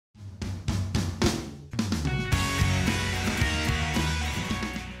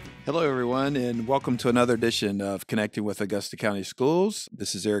Hello, everyone, and welcome to another edition of Connecting with Augusta County Schools.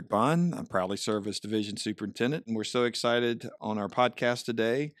 This is Eric Bond. I proudly serve as Division Superintendent, and we're so excited on our podcast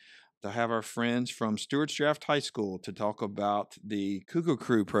today to have our friends from Stuart Draft High School to talk about the Cougar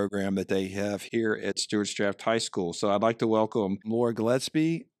Crew program that they have here at Stuart Draft High School. So I'd like to welcome Laura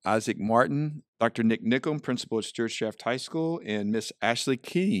Gillespie, Isaac Martin, Dr. Nick Nycum, principal at Stuart Draft High School, and Miss Ashley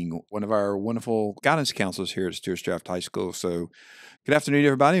King, one of our wonderful guidance counselors here at Stuart Draft High School. So good afternoon,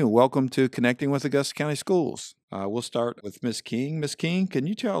 everybody, and welcome to Connecting with Augusta County Schools. We'll start with Miss King. Miss King, can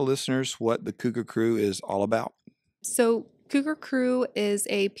you tell listeners what the Cougar Crew is all about? So, Cougar Crew is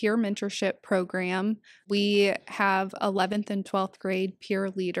a peer mentorship program. We have 11th and 12th grade peer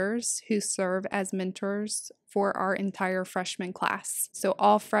leaders who serve as mentors for our entire freshman class. So,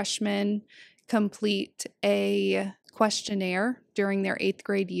 all freshmen complete a questionnaire during their 8th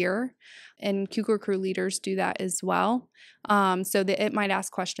grade year, and Cougar Crew leaders do that as well. So that it might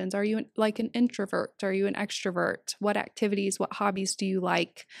ask questions. Are you like an introvert? Are you an extrovert? What activities, what hobbies do you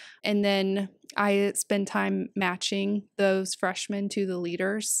like? And then I spend time matching those freshmen to the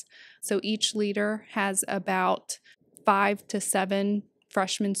leaders. So each leader has about 5 to 7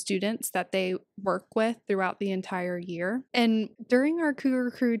 freshman students that they work with throughout the entire year. And during our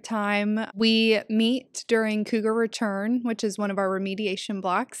Cougar Crew time, we meet during Cougar Return, which is one of our remediation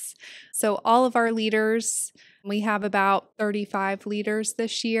blocks. So all of our leaders, we have about 35 leaders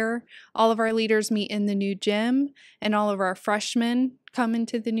this year. All of our leaders meet in the new gym, and all of our freshmen come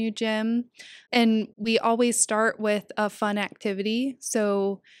into the new gym. And we always start with a fun activity.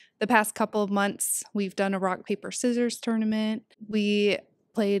 So the past couple of months, we've done a rock, paper, scissors tournament. We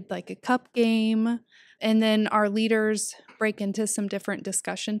played like a cup game. And then our leaders break into some different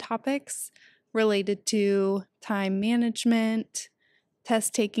discussion topics related to time management,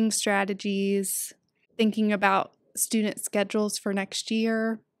 test taking strategies, thinking about student schedules for next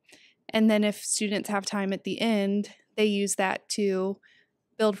year. And then if students have time at the end, they use that to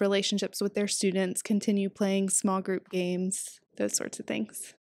build relationships with their students, continue playing small group games, those sorts of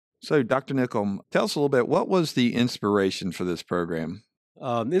things. So, Dr. Nycum, tell us a little bit, what was the inspiration for this program?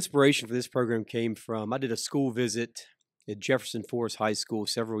 The inspiration for this program came from, I did a school visit at Jefferson Forest High School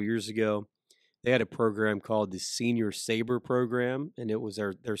several years ago. They had a program called the Senior Saber Program, and it was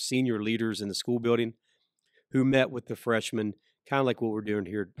their senior leaders in the school building who met with the freshmen, kind of like what we're doing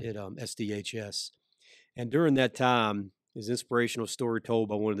here at SDHS. And during that time, his inspirational story told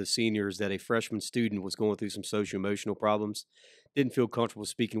by one of the seniors that a freshman student was going through some socio-emotional problems, didn't feel comfortable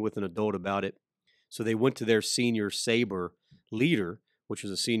speaking with an adult about it. So they went to their Senior Saber leader, which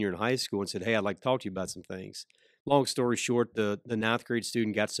was a senior in high school, and said, "Hey, I'd like to talk to you about some things." Long story short, the ninth grade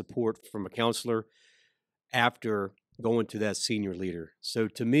student got support from a counselor after going to that senior leader. So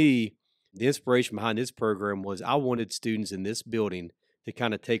to me, the inspiration behind this program was I wanted students in this building to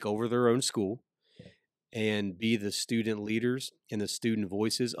kind of take over their own school and be the student leaders and the student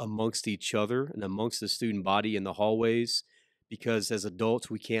voices amongst each other and amongst the student body in the hallways, because as adults,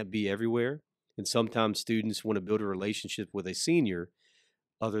 we can't be everywhere. And sometimes students want to build a relationship with a senior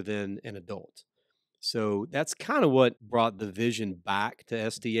other than an adult. So that's kind of what brought the vision back to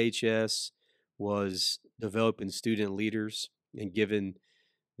SDHS, was developing student leaders and giving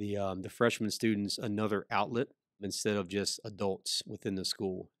the freshman students another outlet instead of just adults within the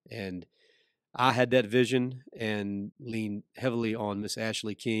school. And I had that vision and leaned heavily on Miss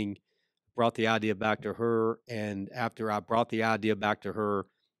Ashley King, brought the idea back to her. And after I brought the idea back to her,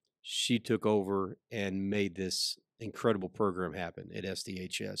 she took over and made this incredible program happen at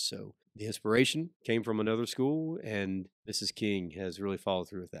SDHS. So the inspiration came from another school, and Mrs. King has really followed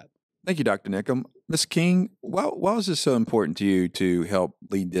through with that. Thank you, Dr. Nycum. Ms. King, why was this so important to you to help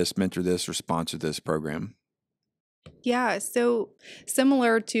lead this, mentor this, or sponsor this program? Yeah, so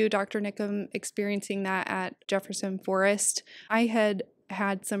similar to Dr. Nycum experiencing that at Jefferson Forest, I had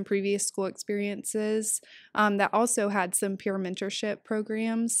some previous school experiences that also had some peer mentorship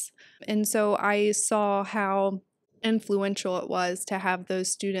programs. And so I saw how influential it was to have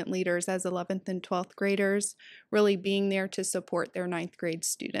those student leaders as 11th and 12th graders really being there to support their 9th grade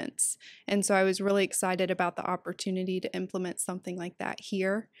students. And so I was really excited about the opportunity to implement something like that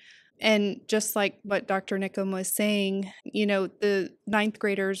here. And just like what Dr. Nycum was saying, the 9th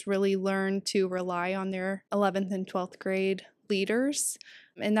graders really learn to rely on their 11th and 12th grade leaders.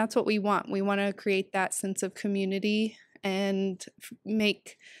 And that's what we want. We want to create that sense of community and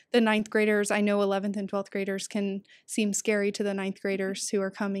make the 9th graders, I know 11th and 12th graders can seem scary to the 9th graders who are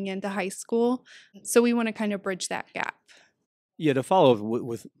coming into high school. So we want to kind of bridge that gap. Yeah, to follow up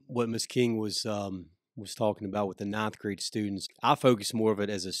with what Ms. King was talking about with the 9th grade students, I focused more of it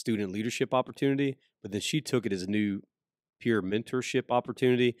as a student leadership opportunity, but then she took it as a new peer mentorship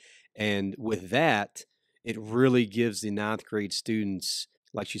opportunity. And with that, it really gives the ninth grade students,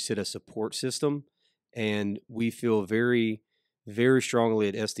 like you said, a support system. And we feel very, very strongly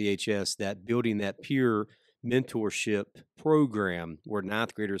at SDHS that building that peer mentorship program where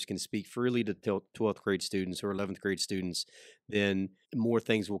ninth graders can speak freely to 12th grade students or 11th grade students, then more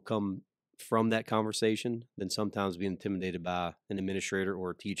things will come from that conversation than sometimes being intimidated by an administrator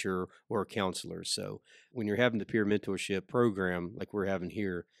or a teacher or a counselor. So when you're having the peer mentorship program like we're having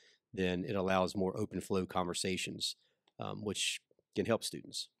here, then it allows more open flow conversations, which can help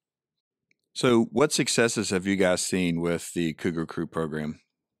students. So, what successes have you guys seen with the Cougar Crew program?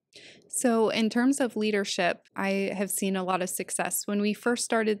 So, in terms of leadership, I have seen a lot of success. When we first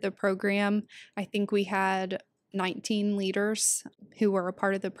started the program, I think we had 19 leaders who were a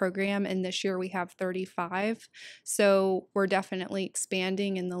part of the program, and this year we have 35. So, we're definitely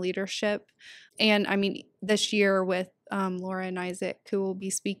expanding in the leadership. And I mean, this year with Laura and Isaac, who will be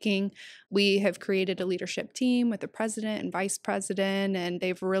speaking, we have created a leadership team with the president and vice president, and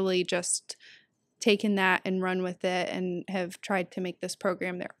they've really just taken that and run with it and have tried to make this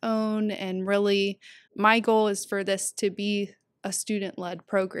program their own. And really, my goal is for this to be a student-led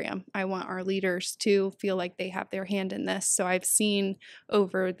program. I want our leaders to feel like they have their hand in this. So I've seen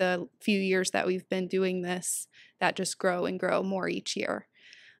over the few years that we've been doing this, that just grow and grow more each year.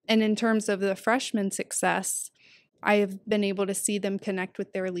 And in terms of the freshman success, I have been able to see them connect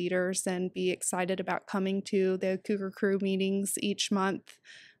with their leaders and be excited about coming to the Cougar Crew meetings each month.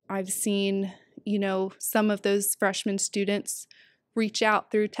 I've seen, some of those freshman students reach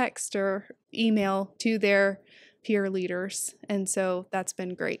out through text or email to their peer leaders. And so that's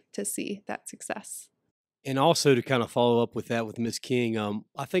been great to see that success. And also to kind of follow up with that with Ms. King,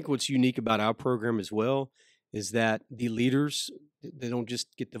 I think what's unique about our program as well is that the leaders, they don't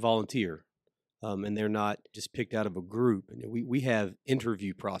just get to volunteer. And they're not just picked out of a group. And we have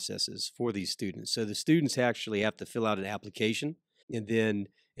interview processes for these students. So the students actually have to fill out an application, and then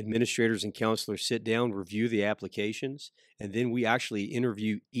administrators and counselors sit down, review the applications, and then we actually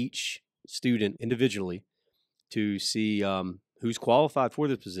interview each student individually to see who's qualified for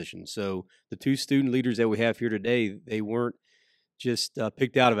the position. So the two student leaders that we have here today, they weren't just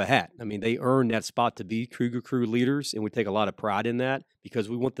picked out of a hat. I mean, they earned that spot to be Cougar Crew leaders, and we take a lot of pride in that because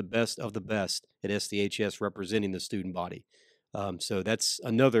we want the best of the best at SDHS representing the student body. So that's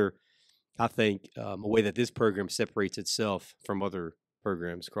another, I think, a way that this program separates itself from other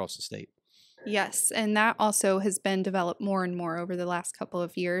programs across the state. Yes, and that also has been developed more and more over the last couple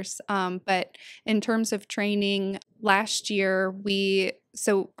of years. But in terms of training, last year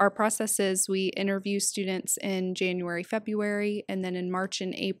our process is we interview students in January, February, and then in March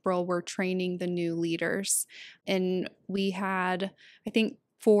and April, we're training the new leaders. And we had, I think,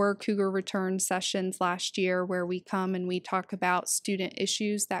 4 Cougar Return sessions last year where we come and we talk about student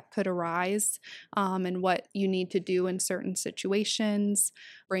issues that could arise and what you need to do in certain situations,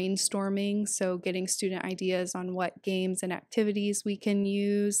 brainstorming, so getting student ideas on what games and activities we can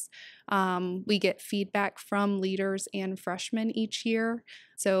use. We get feedback from leaders and freshmen each year.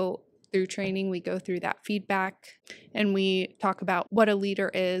 So through training, we go through that feedback and we talk about what a leader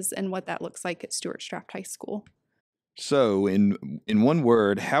is and what that looks like at Stuart High School. So, in one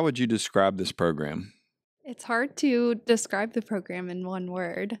word, how would you describe this program? It's hard to describe the program in one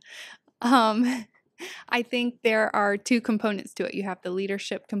word. I think there are 2 components to it. You have the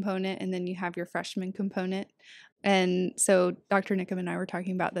leadership component, and then you have your freshman component. And so Dr. Nycum and I were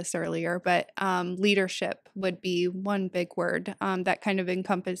talking about this earlier, but leadership would be one big word that kind of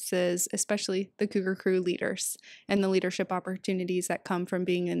encompasses especially the Cougar Crew leaders and the leadership opportunities that come from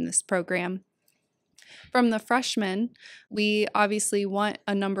being in this program. From the freshmen, we obviously want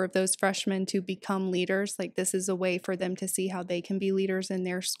a number of those freshmen to become leaders. Like, this is a way for them to see how they can be leaders in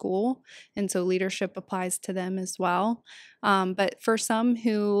their school. And so leadership applies to them as well. But for some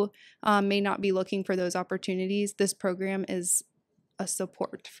who may not be looking for those opportunities, this program is a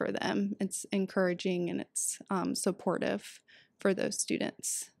support for them. It's encouraging and it's supportive for those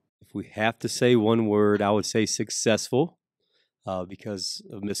students. If we have to say one word, I would say successful. Because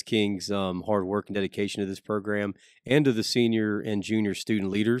of Ms. King's hard work and dedication to this program, and to the senior and junior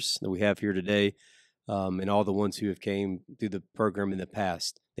student leaders that we have here today, and all the ones who have came through the program in the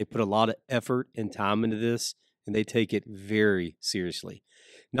past. They put a lot of effort and time into this, and they take it very seriously.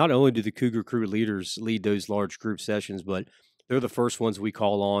 Not only do the Cougar Crew leaders lead those large group sessions, but they're the first ones we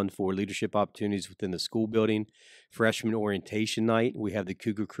call on for leadership opportunities within the school building. Freshman orientation night, we have the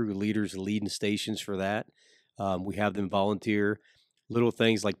Cougar Crew leaders leading stations for that. We have them volunteer little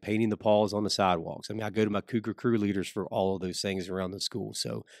things like painting the paws on the sidewalks. I mean, I go to my Cougar Crew leaders for all of those things around the school.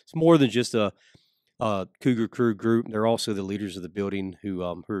 So it's more than just a Cougar Crew group. They're also the leaders of the building who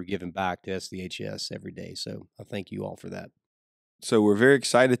are giving back to SDHS every day. So I thank you all for that. So we're very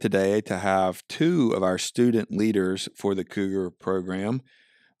excited today to have two of our student leaders for the Cougar program.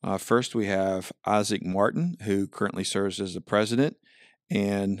 First, we have Isaac Martin, who currently serves as the president,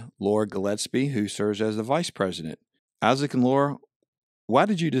 and Laura Gillespie, who serves as the vice president. Isaac and Laura, why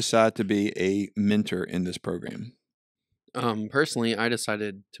did you decide to be a mentor in this program? Personally, I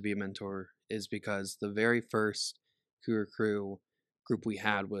decided to be a mentor is because the very first Cougar Crew group we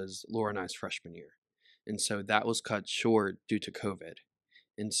had was Laura and I's freshman year. And so that was cut short due to COVID.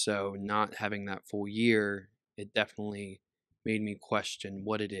 And so not having that full year, it definitely made me question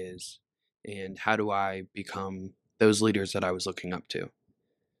what it is and how do I become those leaders that I was looking up to.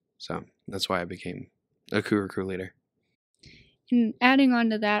 So that's why I became a Cougar Crew leader. And adding on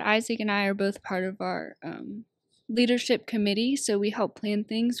to that, Isaac and I are both part of our leadership committee, so we help plan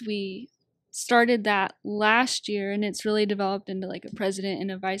things. We started that last year, and it's really developed into like a president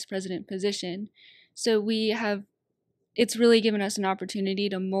and a vice president position. So it's really given us an opportunity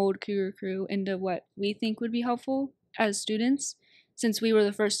to mold Cougar Crew into what we think would be helpful as students, since we were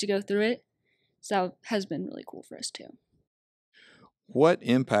the first to go through it. So that has been really cool for us too. What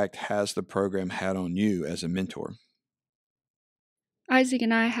impact has the program had on you as a mentor? Isaac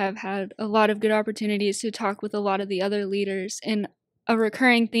and I have had a lot of good opportunities to talk with a lot of the other leaders, and a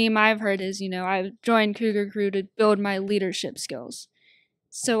recurring theme I've heard is, I've joined Cougar Crew to build my leadership skills.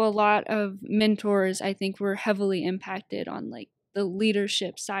 So a lot of mentors, I think, were heavily impacted on like the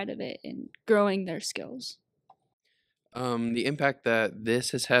leadership side of it and growing their skills. The impact that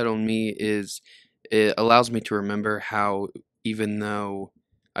this has had on me is it allows me to remember how, even though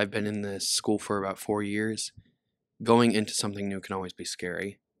I've been in this school for about 4 years, going into something new can always be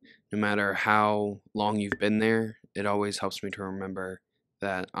scary. No matter how long you've been there, it always helps me to remember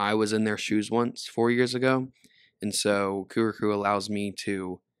that I was in their shoes once 4 years ago. And so Cougar Crew allows me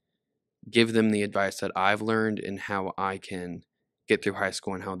to give them the advice that I've learned and how I can get through high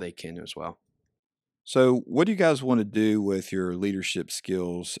school and how they can as well. So, what do you guys want to do with your leadership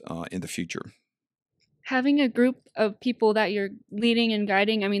skills in the future? Having a group of people that you're leading and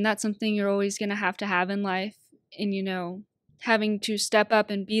guiding, I mean, that's something you're always going to have in life. And, having to step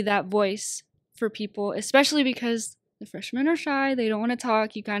up and be that voice for people, especially because the freshmen are shy, they don't want to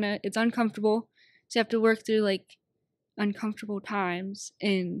talk, it's uncomfortable. So you have to work through like uncomfortable times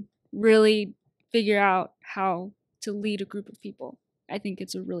and really figure out how to lead a group of people. I think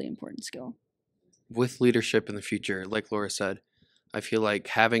it's a really important skill. With leadership in the future, like Laura said, I feel like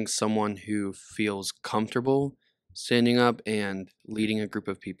having someone who feels comfortable standing up and leading a group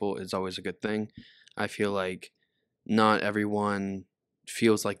of people is always a good thing. I feel like not everyone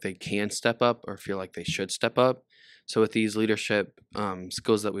feels like they can step up or feel like they should step up. So with these leadership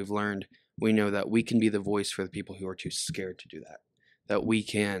skills that we've learned, we know that we can be the voice for the people who are too scared to do that. That we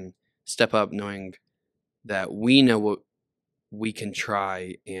can step up knowing that we know what we can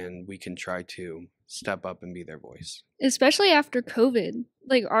try, and we can try to step up and be their voice. Especially after COVID.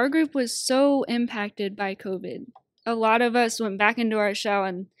 Like, our group was so impacted by COVID. A lot of us went back into our shell,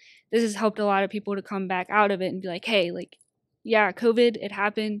 and this has helped a lot of people to come back out of it and be like, hey, like, yeah, COVID, it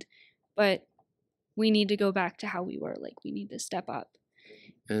happened, but we need to go back to how we were. Like, we need to step up.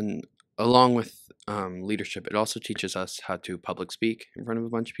 And along with leadership, it also teaches us how to public speak in front of a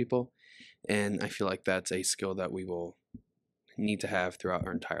bunch of people. And I feel like that's a skill that we will need to have throughout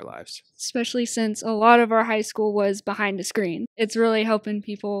our entire lives. Especially since a lot of our high school was behind a screen. It's really helping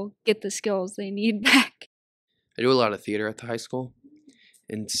people get the skills they need back. I do a lot of theater at the high school.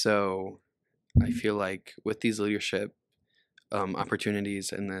 And so I feel like with these leadership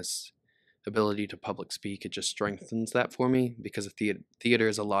opportunities and this ability to public speak, it just strengthens that for me, because theater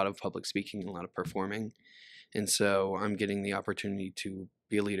is a lot of public speaking and a lot of performing. And so I'm getting the opportunity to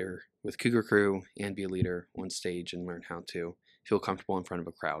be a leader with Cougar Crew and be a leader on stage and learn how to feel comfortable in front of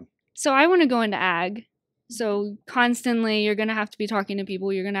a crowd. So I want to go into ag. So constantly you're going to have to be talking to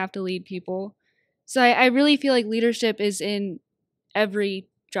people. You're going to have to lead people. So I really feel like leadership is in every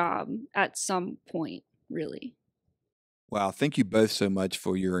job at some point, really. Wow, thank you both so much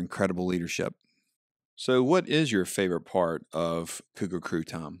for your incredible leadership. So, what is your favorite part of Cougar Crew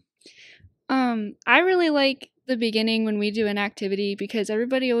time? I really like the beginning when we do an activity, because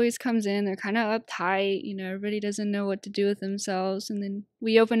everybody always comes in, they're kind of uptight, everybody doesn't know what to do with themselves, and then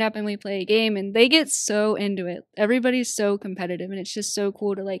we open up and we play a game and they get so into it. Everybody's so competitive, and it's just so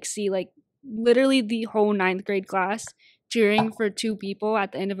cool to like see like literally the whole 9th grade class cheering for 2 people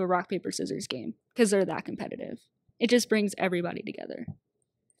at the end of a rock paper scissors game because they're that competitive. It just brings everybody together.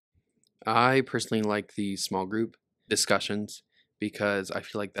 I personally like the small group discussions because I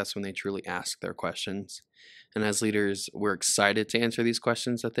feel like that's when they truly ask their questions. And as leaders, we're excited to answer these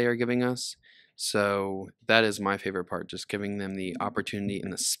questions that they are giving us. So that is my favorite part, just giving them the opportunity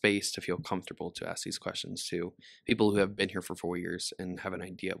and the space to feel comfortable to ask these questions to people who have been here for 4 years and have an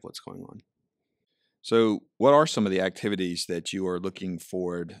idea of what's going on. So, what are some of the activities that you are looking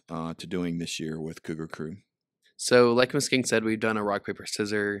forward to doing this year with Cougar Crew? So like Ms. King said, we've done a rock, paper,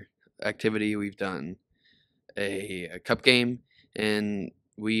 scissors activity. We've done a cup game, and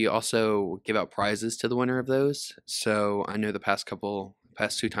we also give out prizes to the winner of those. So I know the past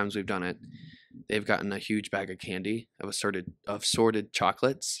 2 times we've done it, they've gotten a huge bag of candy of sorted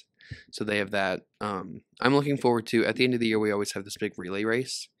chocolates. So they have that. I'm looking forward to, at the end of the year, we always have this big relay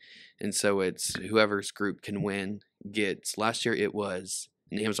race. And so it's whoever's group can win gets, last year it was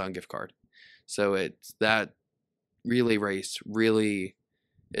an Amazon gift card. So it's that relay race really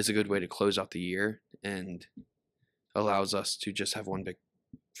is a good way to close out the year and allows us to just have one big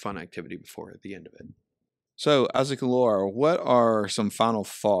fun activity before the end of it. So, Isaac and Laura, what are some final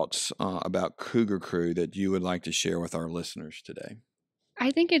thoughts about Cougar Crew that you would like to share with our listeners today?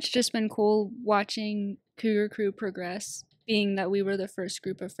 I think it's just been cool watching Cougar Crew progress, being that we were the first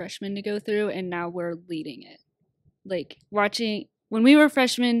group of freshmen to go through and now we're leading it. Like watching, when we were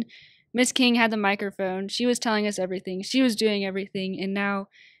freshmen, Miss King had the microphone. She was telling us everything. She was doing everything. And now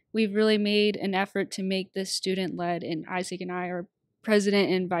we've really made an effort to make this student-led, and Isaac and I are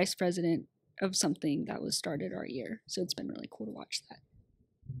president and vice president of something that was started our year. So it's been really cool to watch that.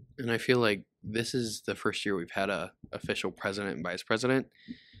 And I feel like this is the first year we've had a official president and vice president.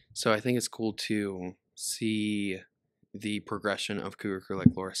 So I think it's cool to see the progression of Cougar Crew,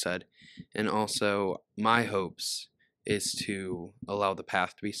 like Laura said. And also my hopes is to allow the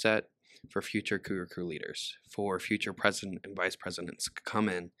path to be set for future Cougar Crew leaders, for future president and vice presidents to come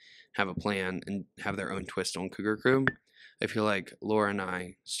in, have a plan, and have their own twist on Cougar Crew. I feel like Laura and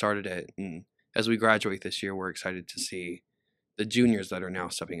I started it, and as we graduate this year, we're excited to see the juniors that are now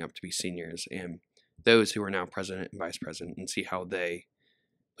stepping up to be seniors and those who are now president and vice president, and see how they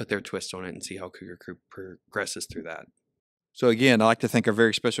put their twist on it and see how Cougar Crew progresses through that. So again, I'd like to thank our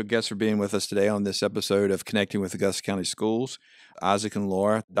very special guests for being with us today on this episode of Connecting with Augusta County Schools. Isaac and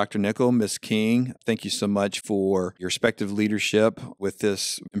Laura, Dr. Nycum, Ms. King, thank you so much for your respective leadership with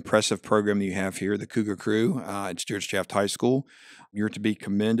this impressive program that you have here, the Cougar Crew at Stuart High School. You're to be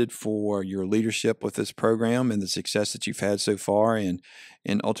commended for your leadership with this program and the success that you've had so far, and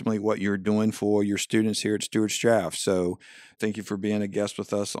ultimately what you're doing for your students here at Stuart Straff. So thank you for being a guest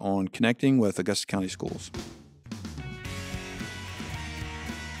with us on Connecting with Augusta County Schools.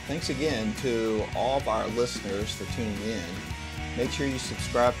 Thanks again to all of our listeners for tuning in. Make sure you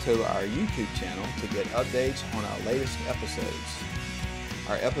subscribe to our YouTube channel to get updates on our latest episodes.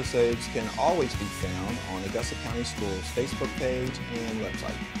 Our episodes can always be found on Augusta County Schools' Facebook page and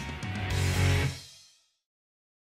website.